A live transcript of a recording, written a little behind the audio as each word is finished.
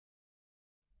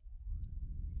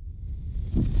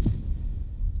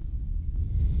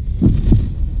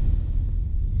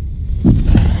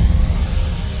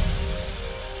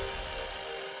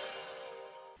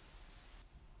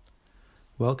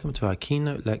Welcome to our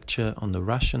keynote lecture on the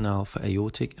rationale for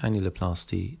aortic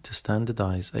annuloplasty to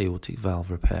standardise aortic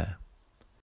valve repair.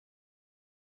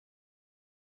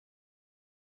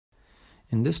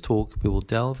 In this talk, we will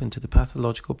delve into the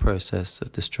pathological process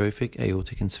of dystrophic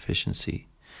aortic insufficiency,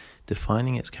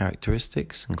 defining its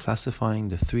characteristics and classifying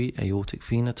the three aortic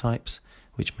phenotypes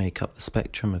which make up the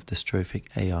spectrum of dystrophic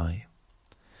AI.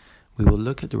 We will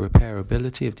look at the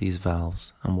repairability of these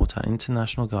valves and what our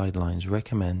international guidelines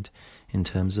recommend in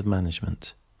terms of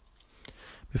management.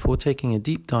 Before taking a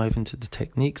deep dive into the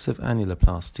techniques of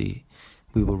annuloplasty,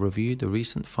 we will review the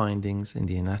recent findings in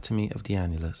the anatomy of the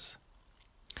annulus.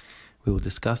 We will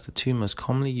discuss the two most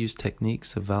commonly used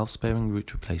techniques of valve-sparing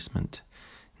root replacement,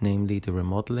 namely the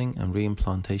remodeling and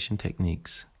reimplantation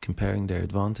techniques, comparing their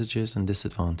advantages and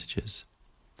disadvantages.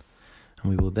 And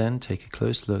we will then take a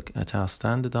close look at our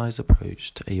standardized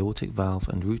approach to aortic valve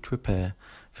and root repair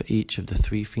for each of the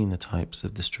three phenotypes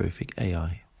of dystrophic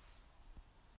AI.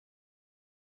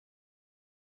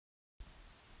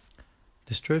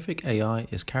 Dystrophic AI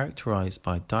is characterized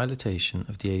by dilatation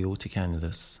of the aortic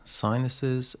annulus,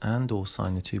 sinuses and/or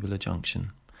sinotubular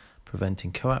junction,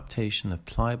 preventing coaptation of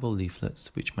pliable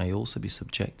leaflets which may also be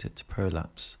subjected to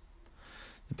prolapse.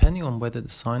 Depending on whether the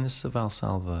sinus of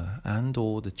Valsalva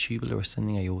and/or the tubular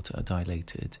ascending aorta are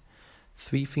dilated,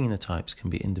 three phenotypes can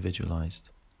be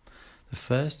individualized. The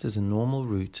first is a normal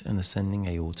root and ascending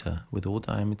aorta, with all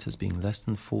diameters being less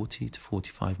than 40 to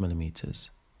 45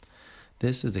 millimeters.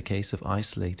 This is the case of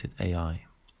isolated AI.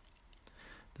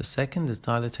 The second is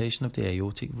dilatation of the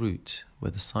aortic root, where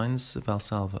the sinuses of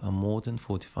Valsalva are more than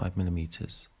 45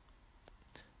 millimeters.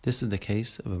 This is the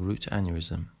case of a root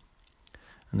aneurysm.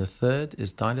 And the third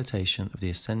is dilatation of the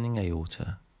ascending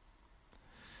aorta.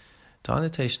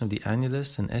 Dilatation of the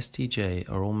annulus and STJ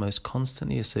are almost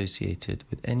constantly associated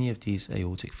with any of these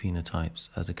aortic phenotypes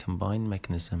as a combined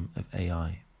mechanism of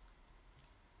AI.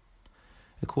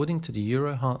 According to the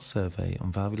Euro Heart Survey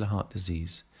on valvular heart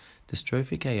disease,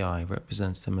 dystrophic AI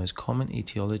represents the most common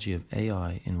etiology of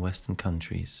AI in Western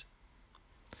countries.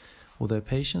 Although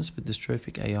patients with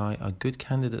dystrophic AI are good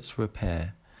candidates for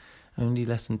repair, only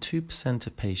less than 2%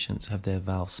 of patients have their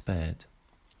valves spared.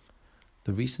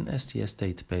 The recent STS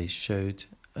database showed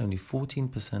only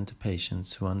 14% of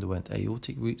patients who underwent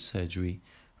aortic root surgery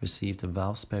received a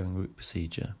valve-sparing root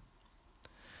procedure.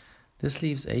 This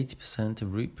leaves 80%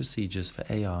 of root procedures for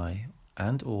AI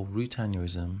and/or root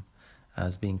aneurysm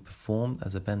as being performed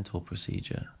as a Bentall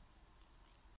procedure.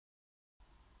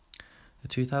 The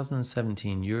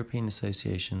 2017 European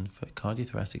Association for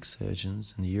Cardiothoracic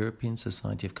Surgeons and the European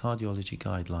Society of Cardiology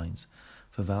guidelines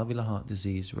for valvular heart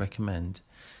disease recommend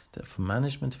that for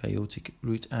management of aortic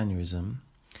root aneurysm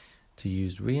to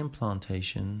use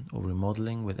reimplantation or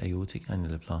remodeling with aortic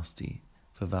annuloplasty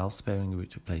for valve-sparing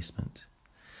root replacement.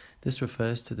 This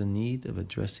refers to the need of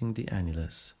addressing the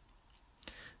annulus.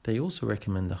 They also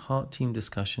recommend a heart team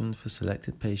discussion for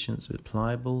selected patients with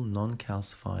pliable,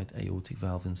 non-calcified aortic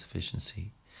valve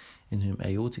insufficiency, in whom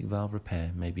aortic valve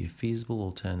repair may be a feasible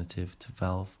alternative to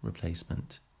valve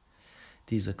replacement.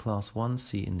 These are Class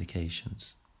 1C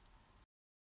indications.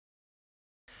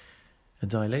 A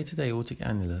dilated aortic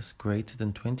annulus greater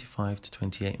than 25 to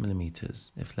 28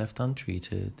 millimeters, if left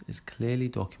untreated, is clearly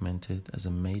documented as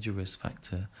a major risk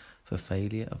factor for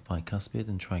failure of bicuspid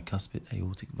and tricuspid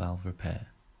aortic valve repair.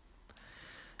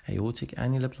 Aortic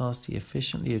annuloplasty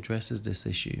efficiently addresses this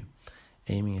issue,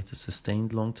 aiming at a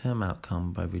sustained long-term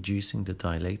outcome by reducing the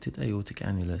dilated aortic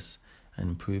annulus and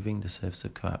improving the surface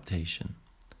of coaptation.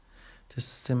 This is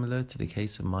similar to the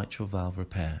case of mitral valve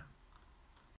repair.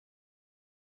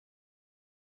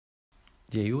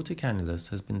 The aortic annulus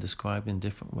has been described in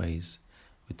different ways,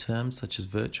 with terms such as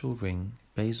virtual ring,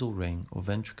 basal ring, or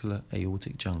ventricular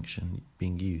aortic junction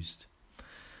being used.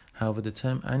 However, the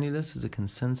term annulus is a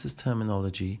consensus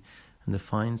terminology and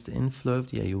defines the inflow of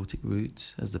the aortic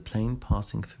root as the plane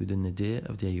passing through the nadir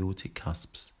of the aortic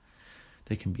cusps.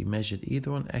 They can be measured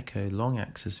either on echo long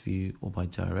axis view or by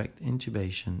direct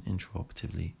intubation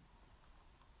intraoperatively.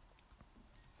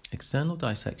 External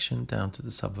dissection down to the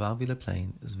subvalvular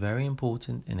plane is very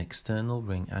important in external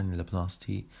ring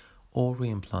annuloplasty or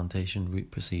reimplantation root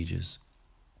procedures.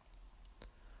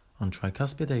 On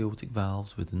tricuspid aortic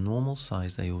valves with a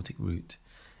normal-sized aortic root,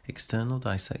 external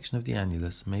dissection of the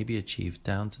annulus may be achieved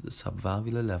down to the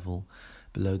subvalvular level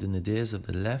below the nadirs of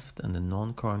the left and the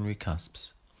non-coronary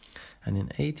cusps, and in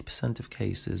 80% of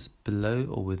cases below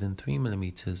or within 3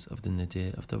 millimeters of the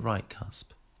nadir of the right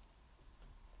cusp.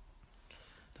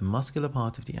 The muscular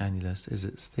part of the annulus is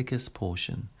its thickest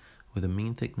portion, with a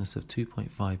mean thickness of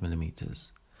 2.5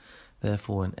 millimeters.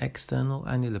 Therefore, an external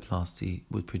annuloplasty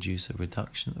would produce a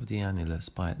reduction of the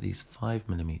annulus by at least 5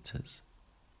 mm.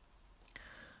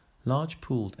 Large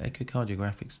pooled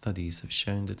echocardiographic studies have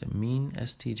shown that the mean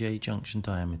STJ junction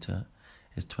diameter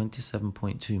is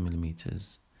 27.2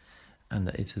 mm, and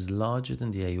that it is larger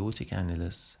than the aortic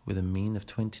annulus with a mean of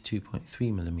 22.3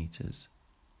 mm.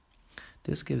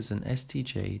 This gives an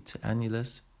STJ to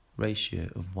annulus ratio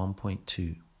of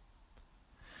 1.2.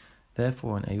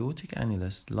 Therefore, an aortic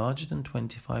annulus larger than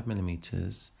 25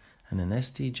 mm and an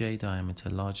STJ diameter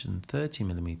larger than 30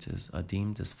 mm are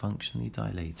deemed as functionally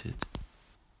dilated.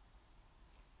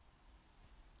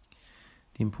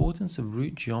 The importance of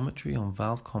root geometry on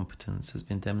valve competence has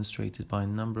been demonstrated by a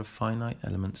number of finite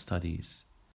element studies.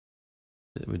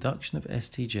 The reduction of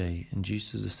STJ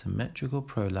induces a symmetrical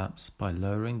prolapse by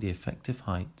lowering the effective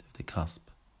height of the cusp.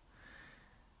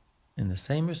 In the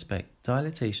same respect,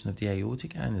 dilatation of the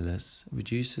aortic annulus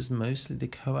reduces mostly the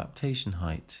coaptation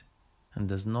height and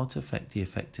does not affect the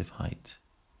effective height.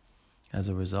 As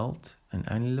a result, an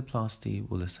annuloplasty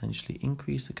will essentially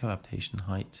increase the coaptation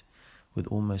height with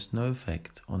almost no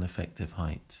effect on effective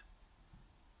height.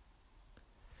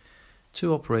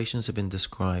 Two operations have been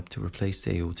described to replace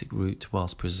the aortic root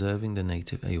whilst preserving the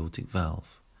native aortic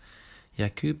valve.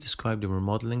 Yacoub described a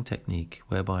remodeling technique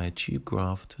whereby a tube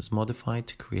graft was modified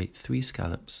to create 3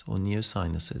 scallops or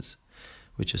neosinuses,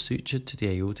 which are sutured to the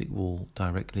aortic wall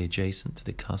directly adjacent to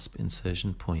the cusp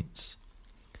insertion points.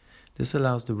 This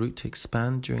allows the root to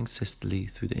expand during systole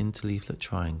through the interleaflet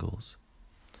triangles.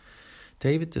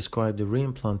 David described a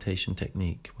reimplantation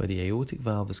technique where the aortic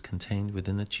valve is contained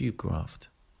within a tube graft.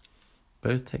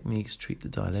 Both techniques treat the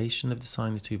dilation of the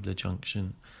sinotubular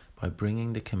junction by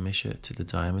bringing the commissure to the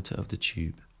diameter of the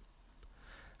tube.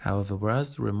 However,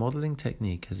 whereas the remodeling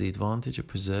technique has the advantage of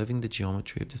preserving the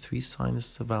geometry of the 3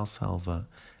 sinuses of Valsalva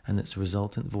and its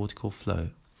resultant vortical flow,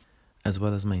 as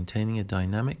well as maintaining a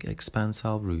dynamic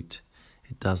expansile root,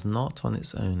 it does not on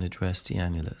its own address the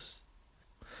annulus.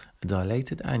 A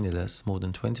dilated annulus more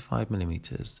than 25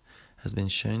 mm has been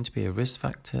shown to be a risk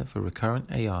factor for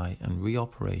recurrent AI and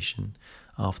reoperation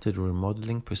after the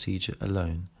remodeling procedure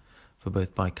alone for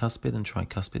both bicuspid and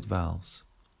tricuspid valves.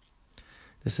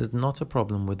 This is not a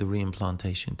problem with the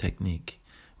reimplantation technique,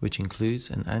 which includes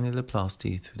an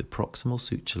annuloplasty through the proximal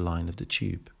suture line of the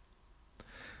tube.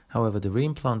 However, the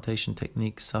reimplantation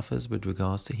technique suffers with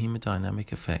regards to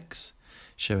hemodynamic effects,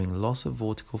 showing loss of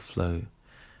vortical flow,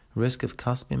 risk of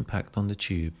cusp impact on the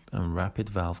tube, and rapid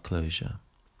valve closure.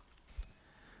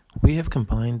 We have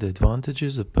combined the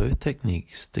advantages of both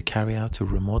techniques to carry out a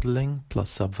remodeling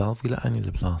plus subvalvular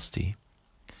annuloplasty.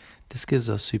 This gives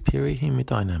us superior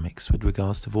hemodynamics with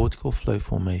regards to vortical flow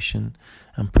formation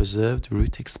and preserved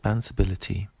root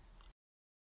expansibility.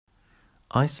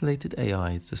 Isolated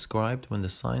AI is described when the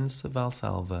sinus of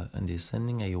Valsalva and the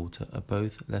ascending aorta are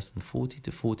both less than 40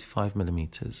 to 45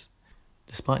 mm.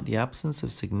 Despite the absence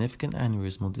of significant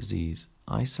aneurysmal disease,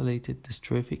 isolated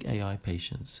dystrophic AI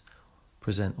patients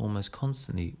present almost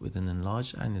constantly with an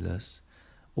enlarged annulus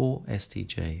or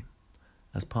STJ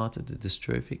as part of the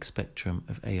dystrophic spectrum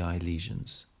of AI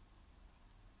lesions.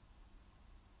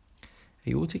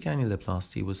 Aortic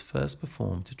annuloplasty was first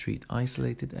performed to treat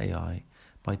isolated AI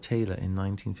by Taylor in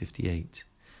 1958,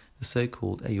 the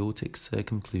so-called aortic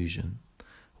circumclusion,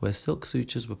 where silk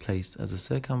sutures were placed as a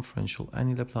circumferential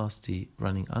annuloplasty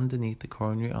running underneath the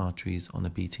coronary arteries on a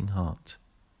beating heart.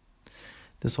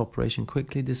 This operation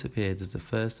quickly disappeared as the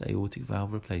first aortic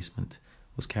valve replacement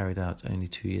was carried out only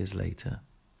 2 years later.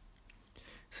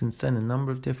 Since then, a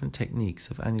number of different techniques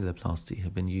of annuloplasty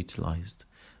have been utilized,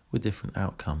 with different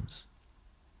outcomes.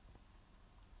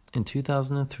 In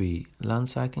 2003,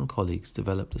 Lansac and colleagues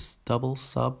developed a double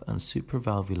sub- and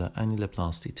supravalvular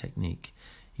annuloplasty technique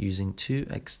using 2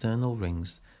 external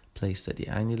rings placed at the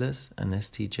annulus and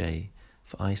STJ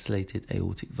for isolated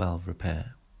aortic valve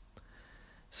repair.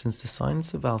 Since the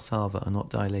sinuses of Valsalva are not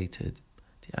dilated,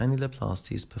 the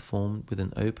annuloplasty is performed with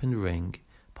an open ring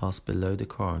passed below the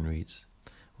coronaries,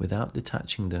 without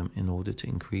detaching them in order to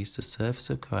increase the surface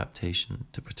of coaptation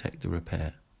to protect the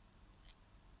repair.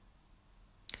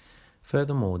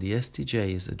 Furthermore, the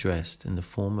STJ is addressed in the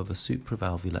form of a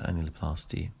supravalvular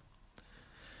annuloplasty.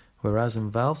 Whereas in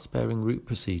valve-sparing root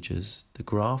procedures, the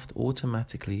graft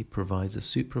automatically provides a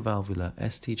supravalvular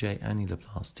STJ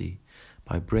annuloplasty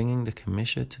by bringing the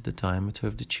commissure to the diameter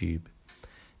of the tube,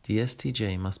 the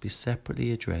STJ must be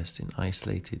separately addressed in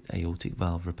isolated aortic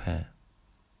valve repair.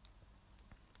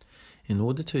 In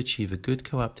order to achieve a good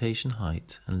coaptation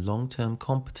height and long-term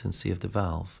competency of the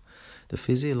valve, the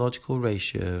physiological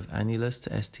ratio of annulus to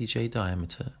STJ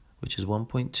diameter, which is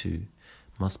 1.2,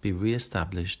 must be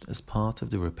re-established as part of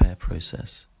the repair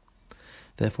process.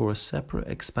 Therefore, a separate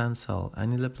expansile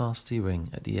annuloplasty ring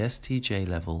at the STJ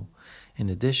level, in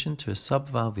addition to a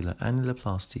subvalvular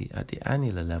annuloplasty at the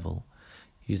annular level,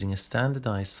 using a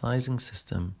standardized sizing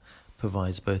system,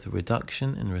 provides both a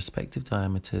reduction in respective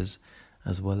diameters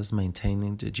as well as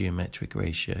maintaining the geometric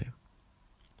ratio.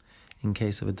 In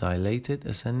case of a dilated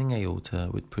ascending aorta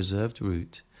with preserved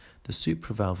root, the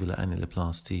supravalvular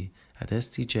annuloplasty at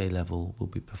STJ level will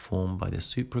be performed by the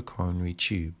supracoronary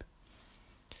tube.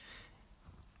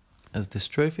 As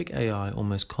dystrophic AI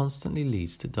almost constantly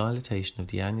leads to dilatation of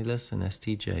the annulus and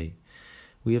STJ,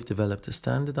 we have developed a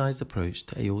standardized approach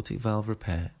to aortic valve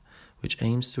repair, which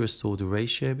aims to restore the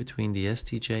ratio between the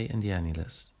STJ and the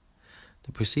annulus.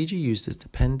 The procedure used is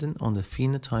dependent on the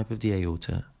phenotype of the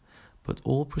aorta, but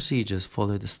all procedures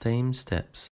follow the same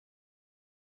steps.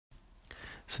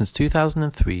 Since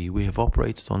 2003, we have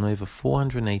operated on over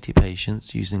 480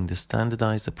 patients using the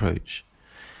standardized approach,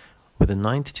 with a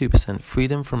 92%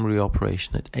 freedom from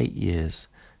reoperation at 8 years,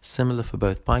 similar for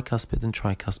both bicuspid and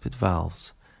tricuspid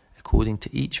valves, according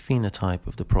to each phenotype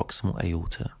of the proximal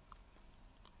aorta.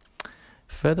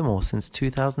 Furthermore, since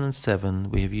 2007,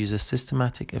 we have used a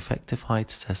systematic effective height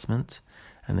assessment,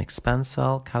 an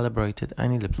expansile calibrated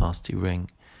annuloplasty ring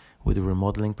with a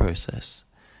remodeling process,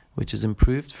 which has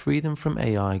improved freedom from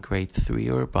AI grade 3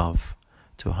 or above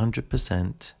to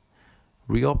 100%,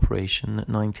 reoperation at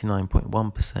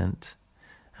 99.1%,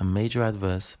 and major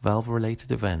adverse valve-related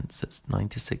events at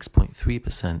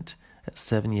 96.3% at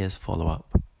 7 years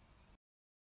follow-up.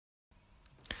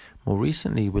 More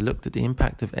recently, we looked at the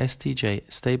impact of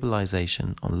STJ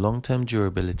stabilization on long-term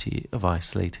durability of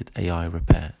isolated AI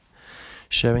repair,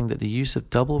 showing that the use of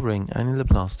double-ring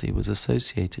annuloplasty was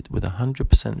associated with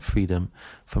 100% freedom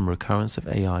from recurrence of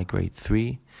AI grade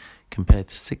 3, compared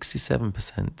to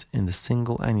 67% in the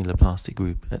single annuloplasty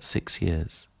group at 6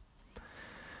 years.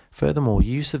 Furthermore,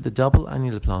 use of the double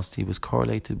annuloplasty was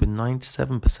correlated with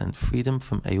 97% freedom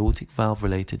from aortic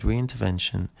valve-related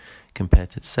reintervention compared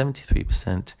to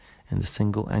 73% in the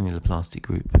single annuloplasty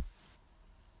group.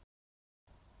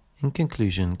 In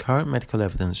conclusion, current medical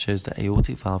evidence shows that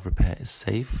aortic valve repair is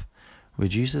safe,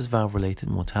 reduces valve-related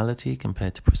mortality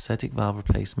compared to prosthetic valve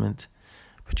replacement,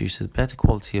 produces better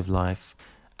quality of life.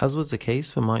 As was the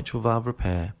case for mitral valve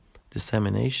repair,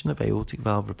 dissemination of aortic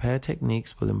valve repair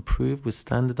techniques will improve with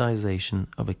standardization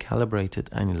of a calibrated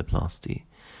annuloplasty,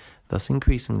 thus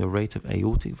increasing the rate of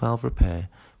aortic valve repair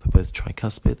for both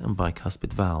tricuspid and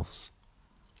bicuspid valves.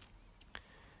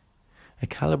 A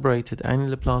calibrated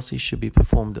annuloplasty should be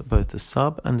performed at both the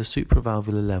sub and the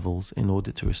supravalvular levels in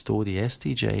order to restore the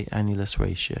STJ annulus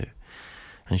ratio,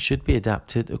 and should be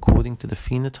adapted according to the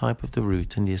phenotype of the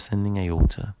root and the ascending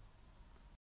aorta.